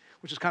 80s,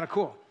 which was kind of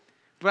cool.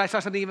 But I saw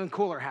something even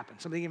cooler happen,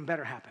 something even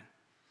better happen.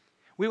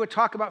 We would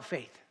talk about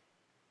faith.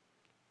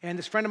 And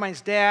this friend of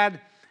mine's dad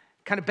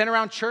kind of been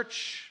around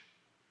church,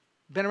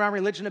 been around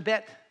religion a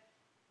bit.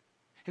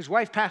 His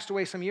wife passed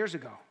away some years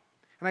ago.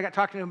 And I got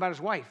talking to him about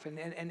his wife.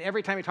 And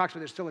every time he talks about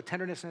it, there's still a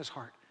tenderness in his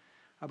heart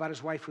about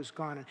his wife who's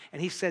gone.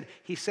 And he said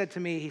to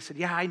me,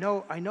 yeah, I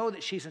know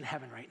that she's in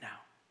heaven right now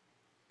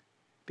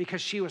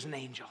because she was an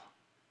angel.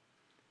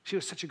 She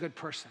was such a good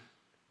person.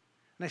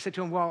 And I said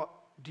to him, well,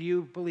 do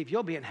you believe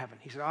you'll be in heaven?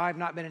 He said, I've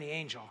not been any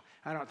angel.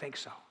 I don't think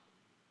so.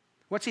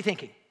 What's he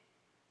thinking?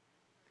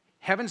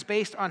 Heaven's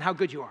based on how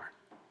good you are.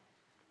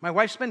 My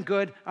wife's been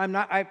good. I'm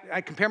not. I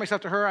compare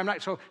myself to her. I'm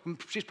not. So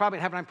she's probably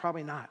in heaven. I'm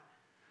probably not.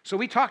 So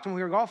we talked when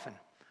we were golfing.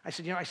 I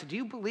said, do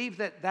you believe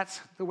that that's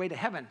the way to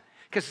heaven?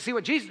 Because see,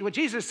 what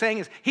Jesus is saying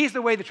is he's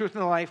the way, the truth,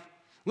 and the life.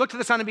 Look to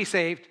the Son and be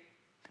saved.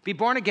 Be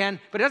born again.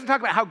 But it doesn't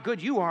talk about how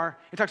good you are.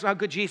 It talks about how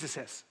good Jesus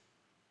is.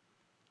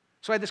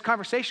 So I had this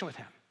conversation with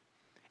him.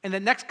 And the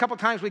next couple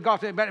times we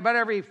golfed, about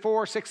every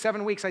 4, 6,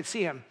 7 weeks, I'd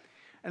see him.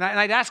 And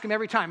I'd ask him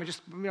every time, and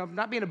just,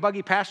 not being a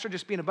buggy pastor,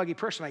 just being a buggy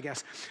person, I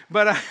guess.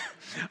 But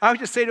I would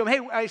just say to him,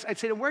 hey, I'd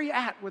say to him, where are you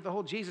at with the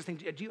whole Jesus thing?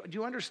 Do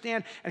you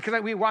understand? And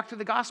because we walked through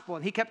the gospel,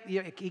 and he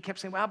kept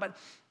saying, well, but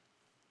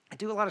I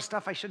do a lot of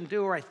stuff I shouldn't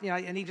do, or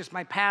and he just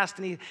my past,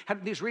 and he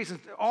had these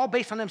reasons, all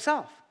based on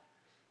himself.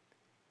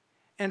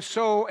 And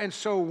so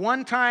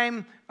one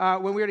time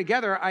when we were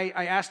together,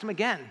 I asked him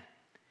again,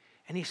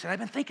 and he said, I've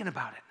been thinking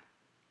about it.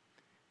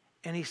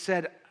 And he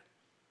said,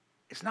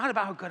 it's not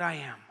about how good I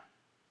am.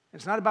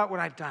 It's not about what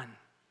I've done.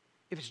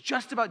 If it's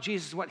just about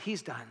Jesus, what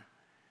he's done,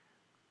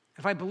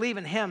 if I believe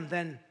in him,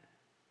 then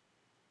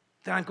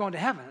I'm going to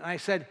heaven. And I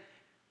said,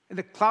 and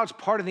the clouds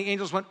parted, and the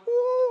angels went,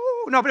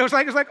 ooh. No, but it was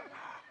like,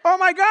 oh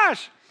my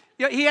gosh.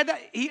 He had that,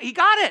 he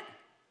got it.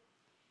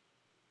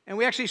 And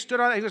we actually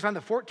he was on the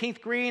 14th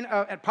green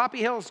at Poppy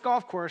Hills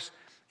Golf Course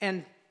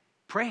and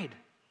prayed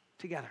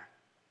together.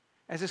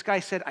 As this guy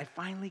said, I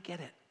finally get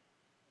it.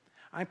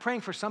 I'm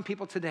praying for some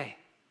people today.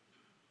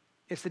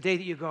 It's the day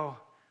that you go,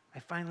 I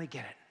finally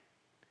get it.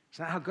 It's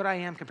not how good I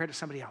am compared to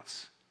somebody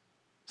else.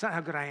 It's not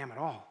how good I am at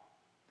all.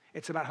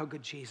 It's about how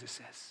good Jesus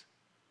is.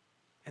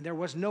 And there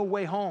was no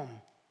way home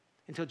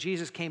until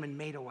Jesus came and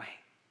made a way.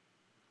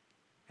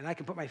 And I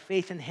can put my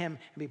faith in him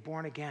and be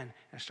born again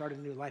and start a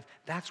new life.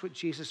 That's what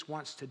Jesus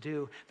wants to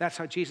do. That's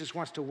how Jesus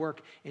wants to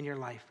work in your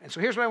life. And so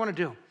here's what I want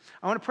to do.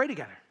 I want to pray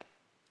together.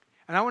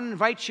 And I want to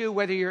invite you,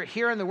 whether you're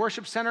here in the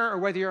worship center or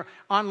whether you're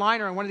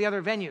online or in one of the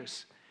other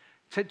venues,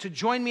 to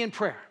join me in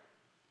prayer.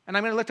 And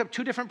I'm going to lift up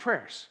 2 different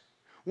prayers.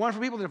 One for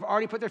people that have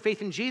already put their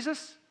faith in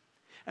Jesus,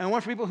 and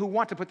one for people who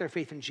want to put their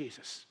faith in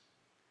Jesus.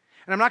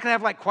 And I'm not going to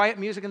have like quiet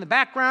music in the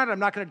background. I'm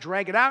not going to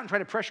drag it out and try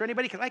to pressure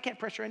anybody, because I can't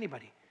pressure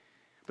anybody.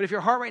 But if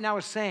your heart right now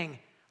is saying,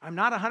 I'm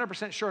not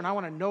 100% sure and I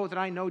want to know that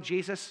I know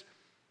Jesus,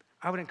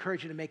 I would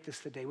encourage you to make this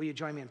the day. Will you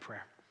join me in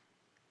prayer?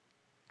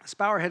 Let's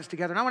bow our heads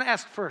together. And I want to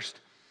ask first,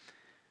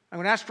 I'm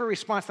going to ask for a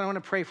response, and I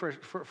want to pray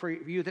for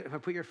you that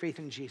have put your faith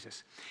in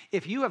Jesus.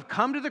 If you have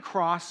come to the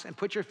cross and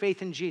put your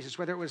faith in Jesus,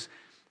 whether it was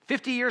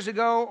 50 years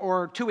ago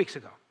or 2 weeks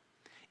ago,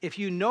 if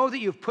you know that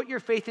you've put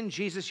your faith in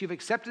Jesus, you've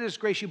accepted his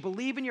grace, you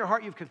believe in your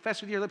heart, you've confessed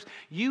with your lips,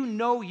 you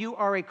know you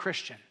are a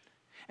Christian.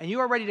 And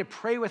you are ready to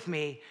pray with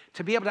me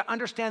to be able to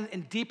understand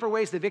in deeper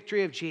ways the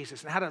victory of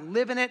Jesus and how to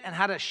live in it and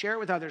how to share it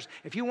with others.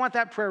 If you want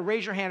that prayer,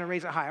 raise your hand and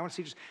raise it high. I want to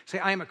see you just say,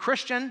 I am a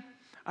Christian.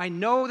 I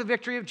know the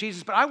victory of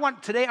Jesus,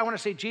 but today I want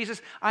to say,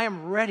 Jesus, I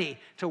am ready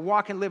to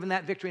walk and live in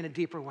that victory in a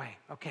deeper way.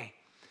 Okay,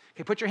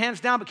 put your hands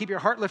down, but keep your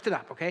heart lifted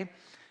up, okay?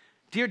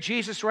 Dear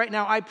Jesus, right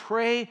now, I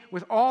pray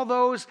with all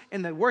those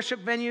in the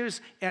worship venues,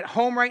 at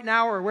home right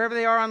now, or wherever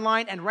they are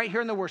online, and right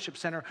here in the worship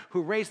center,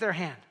 who raise their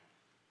hand,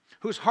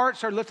 whose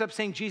hearts are lifted up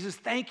saying, Jesus,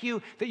 thank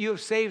you that you have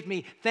saved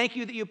me. Thank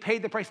you that you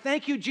paid the price.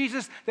 Thank you,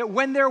 Jesus, that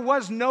when there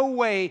was no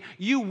way,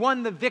 you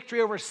won the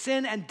victory over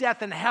sin and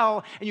death and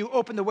hell, and you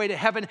opened the way to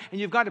heaven, and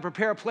you've gone to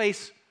prepare a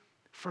place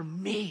for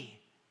me.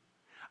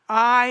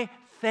 I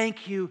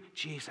thank you,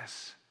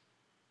 Jesus.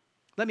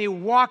 Let me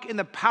walk in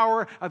the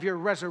power of your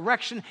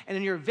resurrection and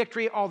in your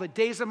victory all the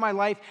days of my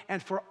life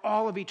and for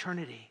all of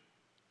eternity.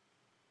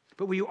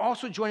 But will you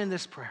also join in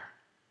this prayer?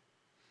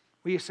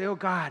 Will you say, oh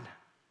God,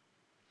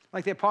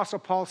 like the Apostle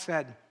Paul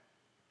said,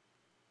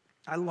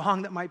 I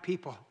long that my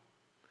people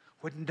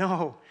would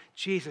know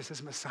Jesus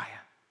as Messiah,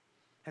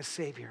 as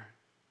Savior.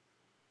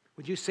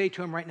 Would you say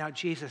to him right now,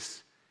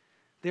 Jesus,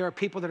 there are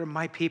people that are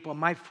my people,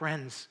 my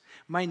friends,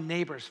 my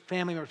neighbors,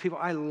 family members, people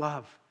I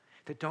love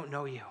that don't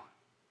know you.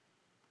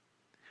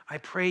 I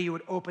pray you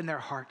would open their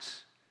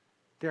hearts,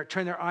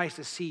 turn their eyes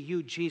to see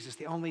you, Jesus,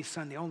 the only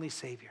Son, the only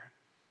Savior.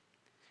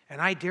 And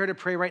I dare to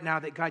pray right now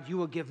that, God, you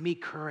will give me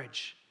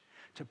courage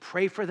to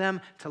pray for them,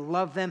 to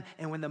love them,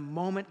 and when the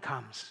moment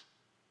comes,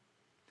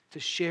 to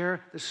share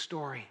the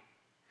story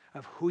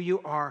of who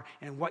you are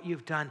and what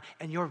you've done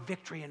and your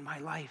victory in my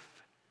life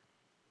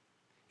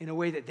in a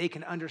way that they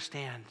can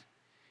understand,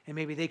 and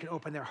maybe they can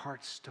open their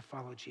hearts to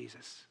follow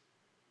Jesus.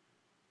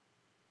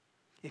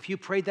 If you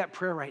prayed that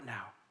prayer right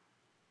now,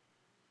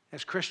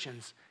 as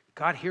Christians,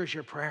 God hears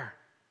your prayer.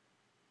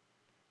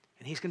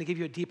 And he's going to give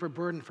you a deeper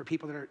burden for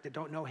people that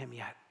don't know him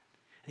yet.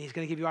 And he's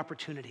going to give you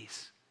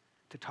opportunities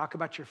to talk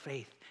about your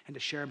faith and to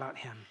share about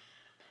him.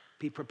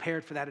 Be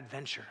prepared for that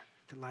adventure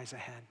that lies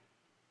ahead.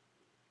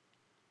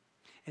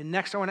 And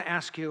next, I want to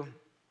ask you,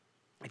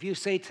 if you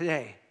say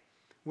today,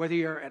 whether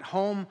you're at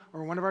home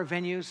or one of our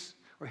venues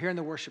or here in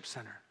the worship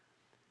center,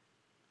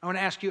 I want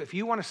to ask you, if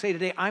you want to say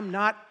today, I'm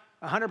not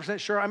 100%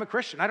 sure I'm a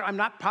Christian. I'm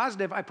not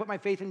positive I put my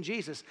faith in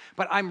Jesus,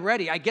 but I'm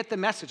ready. I get the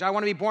message. I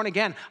want to be born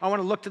again. I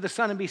want to look to the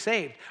Son and be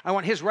saved. I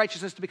want his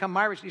righteousness to become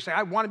my righteousness. You say,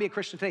 I want to be a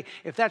Christian today.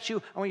 If that's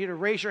you, I want you to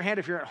raise your hand.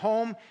 If you're at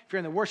home, if you're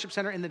in the worship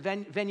center, in the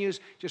venues,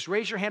 just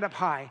raise your hand up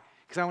high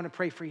because I want to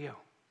pray for you.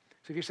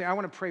 So if you say, I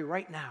want to pray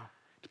right now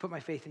to put my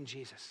faith in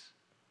Jesus.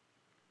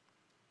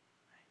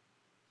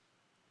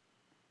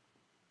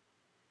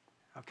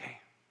 Okay.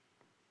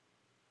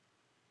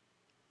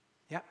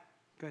 Yep,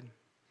 good.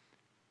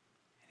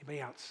 Anybody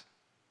else?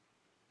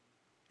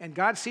 And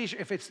God sees you.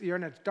 If you're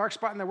in a dark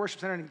spot in the worship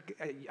center and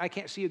I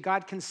can't see you,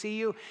 God can see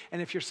you.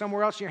 And if you're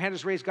somewhere else and your hand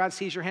is raised, God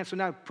sees your hand. So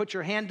now put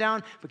your hand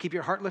down, but keep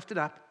your heart lifted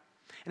up.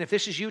 And if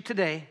this is you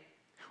today,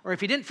 or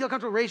if you didn't feel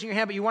comfortable raising your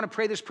hand, but you want to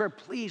pray this prayer,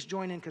 please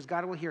join in because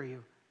God will hear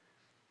you.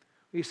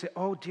 You say,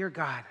 oh, dear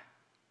God,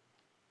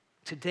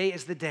 today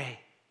is the day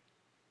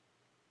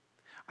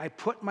I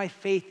put my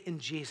faith in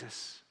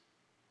Jesus.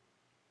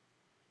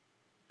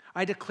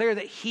 I declare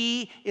that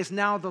he is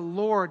now the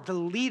Lord, the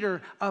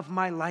leader of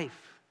my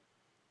life.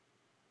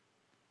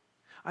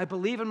 I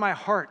believe in my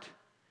heart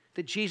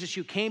that Jesus,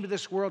 you came to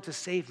this world to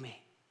save me.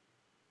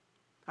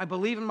 I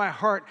believe in my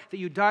heart that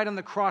you died on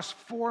the cross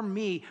for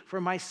me,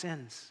 for my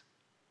sins.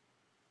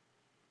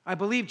 I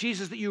believe,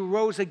 Jesus, that you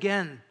rose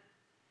again,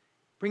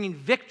 bringing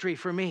victory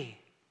for me.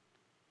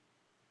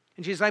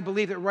 And Jesus, I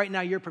believe that right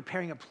now you're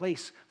preparing a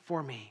place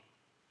for me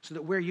so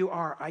that where you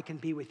are, I can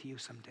be with you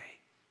someday.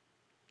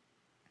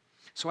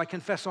 So I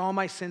confess all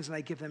my sins and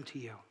I give them to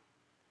you.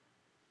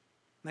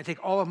 And I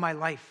take all of my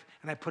life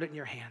and I put it in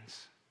your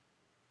hands.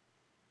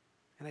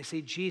 And I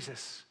say,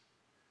 Jesus,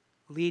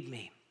 lead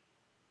me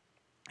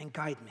and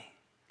guide me.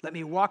 Let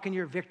me walk in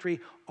your victory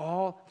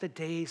all the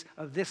days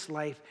of this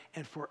life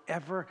and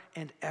forever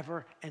and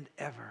ever and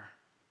ever.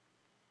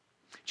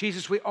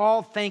 Jesus, we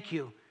all thank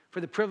you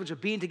for the privilege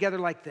of being together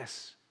like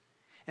this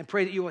and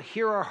pray that you will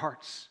hear our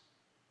hearts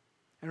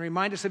and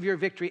remind us of your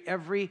victory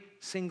every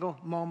single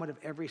moment of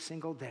every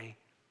single day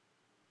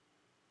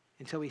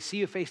until we see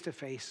you face to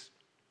face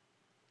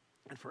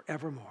and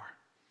forevermore.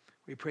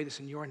 We pray this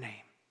in your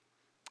name.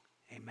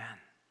 Amen.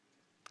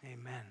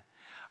 Amen.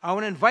 I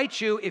want to invite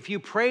you, if you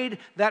prayed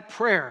that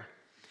prayer,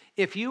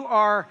 if you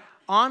are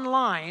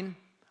online,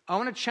 I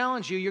want to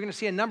challenge you. You're going to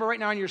see a number right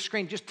now on your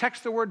screen. Just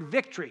text the word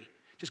victory.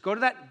 Just go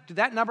to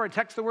that number and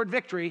text the word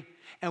victory,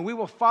 and we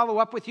will follow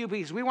up with you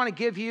because we want to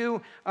give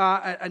you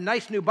a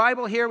nice new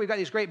Bible here. We've got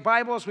these great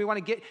Bibles. We want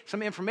to get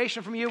some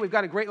information from you. We've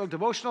got a great little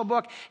devotional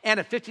book and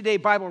a 50-day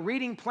Bible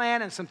reading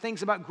plan and some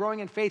things about growing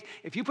in faith.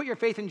 If you put your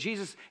faith in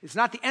Jesus, it's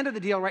not the end of the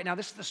deal right now.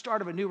 This is the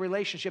start of a new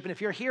relationship. And if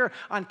you're here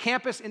on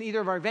campus in either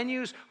of our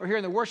venues or here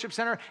in the worship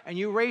center and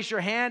you raise your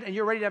hand and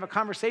you're ready to have a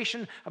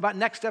conversation about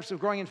next steps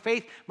of growing in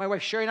faith, my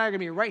wife Sherry and I are going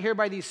to be right here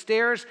by these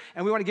stairs,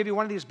 and we want to give you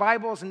one of these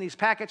Bibles and these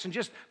packets and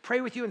just pray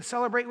with you and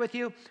celebrate with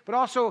you, but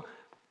also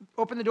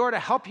open the door to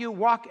help you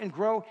walk and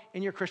grow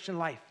in your Christian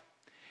life.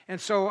 And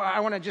so I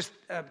want to just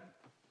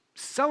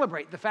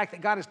celebrate the fact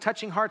that God is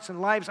touching hearts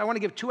and lives. I want to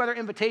give two other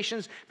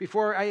invitations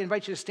before I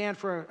invite you to stand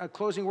for a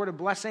closing word of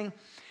blessing.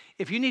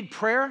 If you need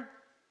prayer,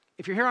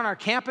 if you're here on our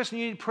campus and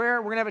you need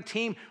prayer, we're going to have a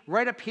team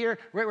right up here,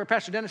 right where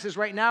Pastor Dennis is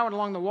right now and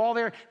along the wall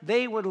there.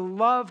 They would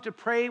love to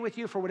pray with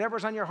you for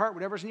whatever's on your heart,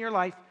 whatever's in your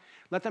life.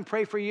 Let them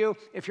pray for you.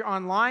 If you're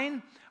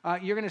online,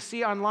 you're going to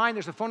see online,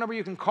 there's a phone number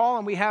you can call,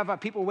 and we have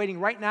people waiting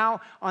right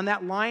now on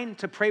that line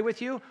to pray with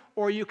you.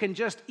 Or you can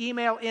just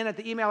email in at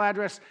the email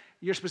address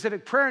your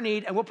specific prayer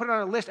need, and we'll put it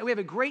on a list. And we have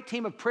a great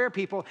team of prayer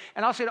people.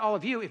 And I'll say to all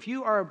of you, if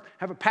you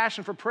have a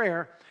passion for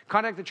prayer,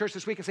 contact the church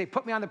this week and say,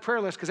 put me on the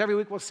prayer list, because every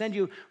week we'll send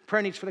you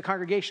prayer needs for the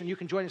congregation. You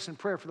can join us in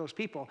prayer for those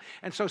people.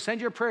 And so send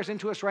your prayers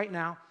into us right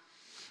now.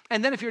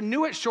 And then if you're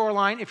new at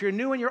Shoreline, if you're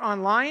new and you're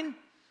online,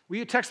 will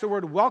you text the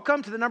word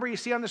welcome to the number you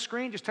see on the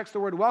screen? Just text the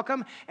word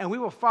welcome, and we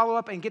will follow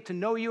up and get to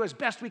know you as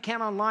best we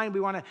can online. We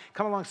want to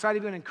come alongside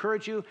of you and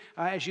encourage you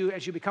as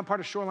you become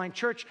part of Shoreline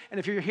Church. And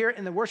if you're here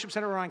in the worship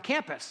center or on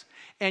campus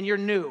and you're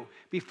new,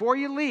 before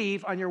you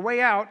leave, on your way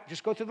out,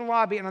 just go through the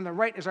lobby, and on the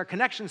right is our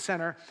Connection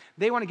Center.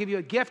 They want to give you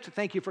a gift.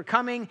 Thank you for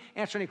coming,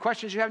 answer any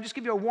questions you have, and just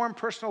give you a warm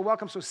personal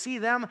welcome. So see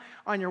them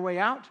on your way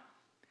out.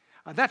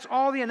 That's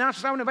all the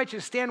announcements. I want to invite you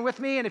to stand with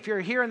me. And if you're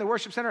here in the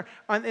worship center,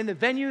 in the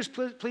venues,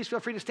 please feel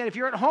free to stand. If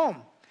you're at home,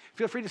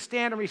 feel free to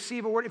stand and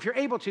receive a word. If you're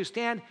able to,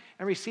 stand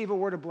and receive a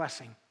word of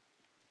blessing.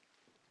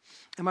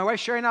 And my wife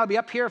Sherry and I will be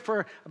up here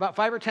for about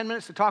 5 or 10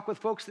 minutes to talk with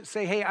folks that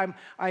say, hey,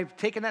 I've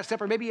taken that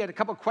step, or maybe you had a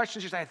couple of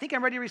questions. You say, I think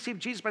I'm ready to receive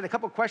Jesus, but I had a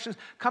couple of questions.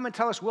 Come and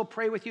tell us. We'll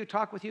pray with you,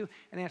 talk with you,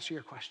 and answer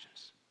your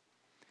questions.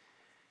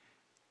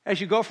 As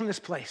you go from this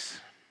place,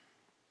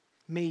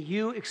 may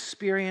you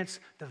experience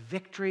the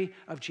victory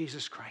of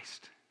Jesus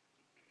Christ.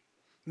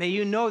 May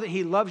you know that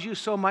he loves you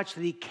so much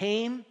that he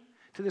came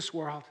to this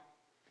world.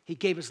 He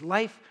gave his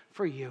life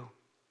for you.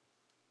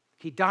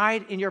 He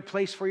died in your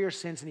place for your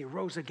sins, and he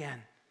rose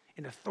again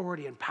in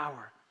authority and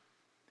power.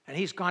 And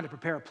he's gone to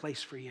prepare a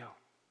place for you.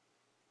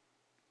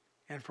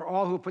 And for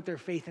all who put their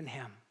faith in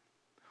him,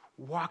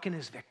 walk in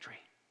his victory,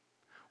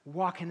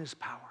 walk in his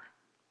power,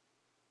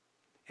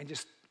 and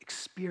just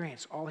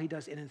experience all he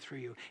does in and through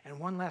you. And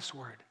one last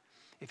word.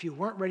 If you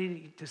weren't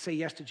ready to say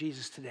yes to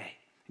Jesus today,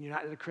 and you're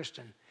not a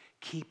Christian,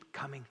 keep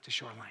coming to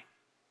Shoreline.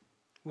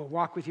 We'll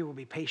walk with you. We'll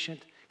be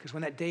patient, because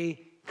when that day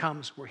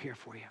comes, we're here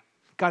for you.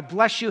 God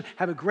bless you.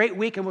 Have a great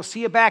week, and we'll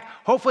see you back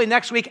hopefully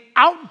next week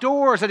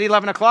outdoors at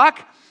 11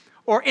 o'clock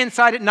or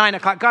inside at 9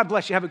 o'clock. God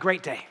bless you. Have a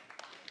great day.